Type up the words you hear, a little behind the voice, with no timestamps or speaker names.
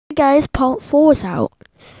Guys, part 4's out.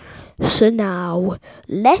 So now,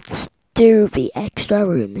 let's do the extra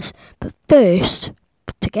rooms. But first,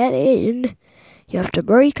 to get in, you have to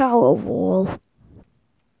break out a wall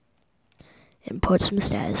and put some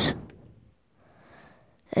stairs.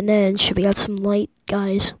 And then, should we add some light,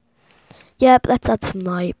 guys? Yep, let's add some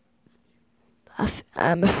light.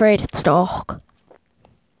 I'm afraid it's dark.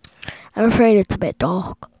 I'm afraid it's a bit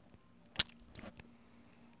dark.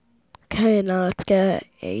 Okay, now let's get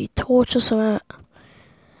a torch or something.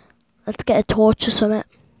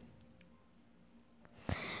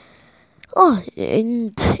 Oh,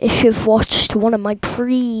 and if you've watched one of my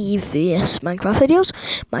previous Minecraft videos,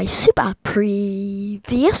 my super duper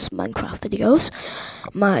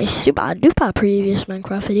previous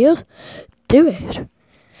Minecraft videos, do it.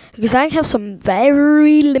 Because I have some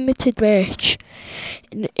very limited merch.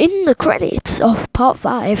 In the credits of part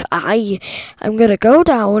 5, I am going to go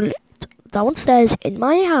downstairs in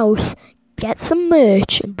my house, get some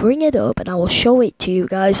merch and bring it up, and I will show it to you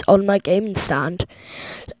guys on my gaming stand.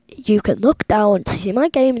 You can look down, see my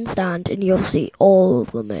gaming stand, and you'll see all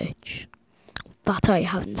the merch that I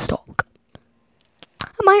have in stock.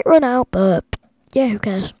 I might run out, but yeah, who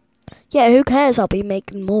cares? I'll be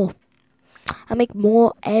making more. I make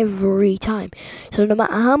more every time. So no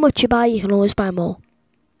matter how much you buy, you can always buy more.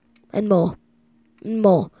 And more. And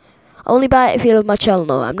more. Only buy it if you love my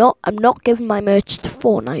channel. No, I'm not giving my merch to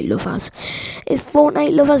Fortnite lovers. If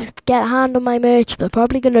Fortnite lovers get a hand on my merch, they're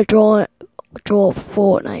probably gonna draw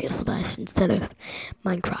Fortnite as the best instead of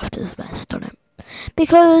Minecraft as the best on it.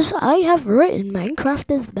 Because I have written Minecraft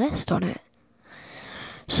as the best on it.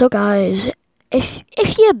 So guys,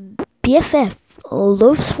 if your BFF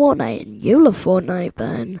loves Fortnite and you love Fortnite,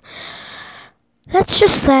 then let's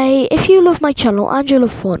just say if you love my channel and you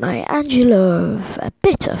love Fortnite and you love a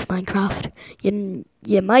bit of Minecraft, you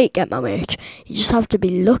might get my merch. You just have to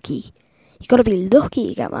be lucky. You gotta be lucky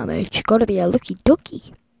to get my merch. You gotta be a lucky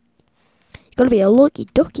ducky. You gotta be a lucky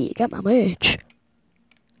ducky to get my merch.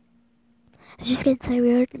 I was just gonna say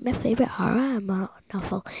we read my favourite horror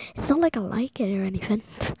novel. It's not like I like it or anything.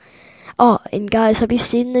 Oh, and guys, have you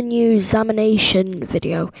seen the new Examination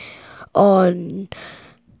video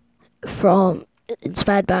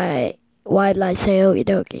inspired by Wildlife Say Okie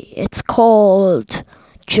Dokie? It's called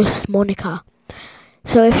Just Monica.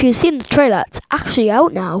 So if you've seen the trailer, it's actually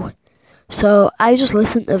out now. So I just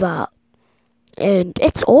listened to that, and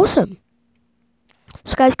it's awesome.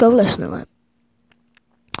 So guys, go listen to it.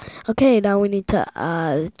 Okay, now we need to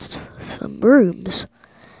add some rooms.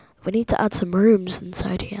 We need to add some rooms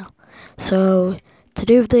inside here. So, to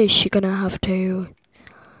do this, you're going to have to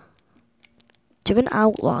do an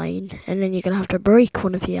outline, and then you're going to have to break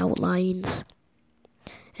one of the outlines.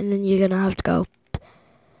 And then you're going to have to go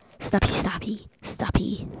snappy.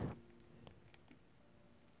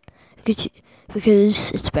 Because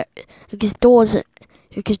doors in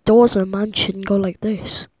a mansion go like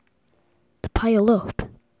this. They pile up.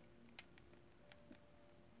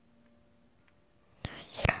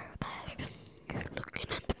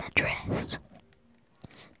 Dress.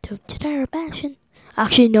 Don't you dare passion.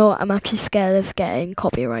 Actually, no, I'm actually scared of getting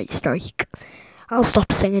copyright strike. I'll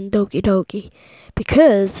stop singing Doki Doki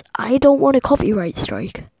because I don't want a copyright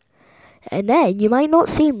strike. And then you might not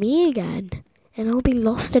see me again, and I'll be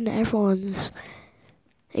lost in everyone's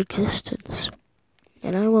existence.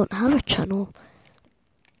 And I won't have a channel.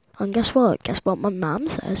 And guess what? Guess what my mum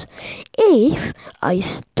says? If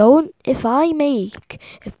I make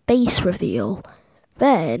a face reveal,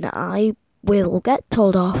 then I will get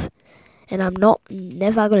told off, and I'm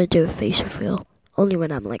never gonna do a face reveal. Only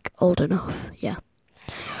when I'm like old enough, yeah.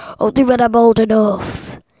 Only when I'm old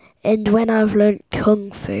enough, and when I've learnt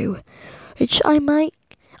Kung Fu, which I might.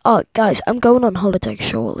 Oh, guys, I'm going on holiday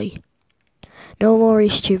shortly. No more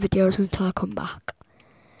H2 videos until I come back.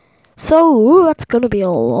 So that's gonna be a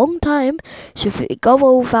long time. So if you go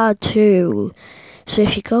over to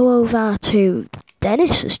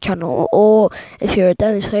Dennis's channel, or if you're a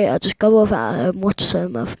Dennis hater, just go over and watch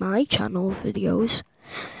some of my channel videos.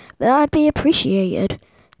 That'd be appreciated.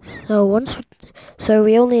 So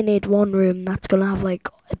we only need one room. That's gonna have like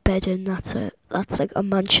a bed in. That's it. That's like a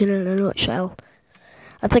mansion in a nutshell.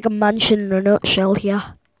 That's like a mansion in a nutshell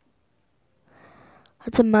here.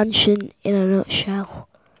 That's a mansion in a nutshell.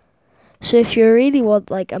 So if you really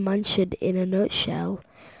want like a mansion in a nutshell,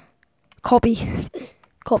 copy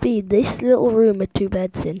this little room with 2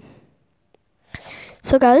 beds in.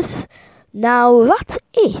 So guys, now that's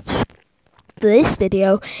it for this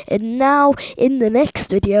video, and now in the next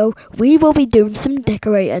video we will be doing some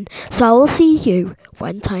decorating. So I will see you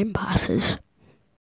when time passes.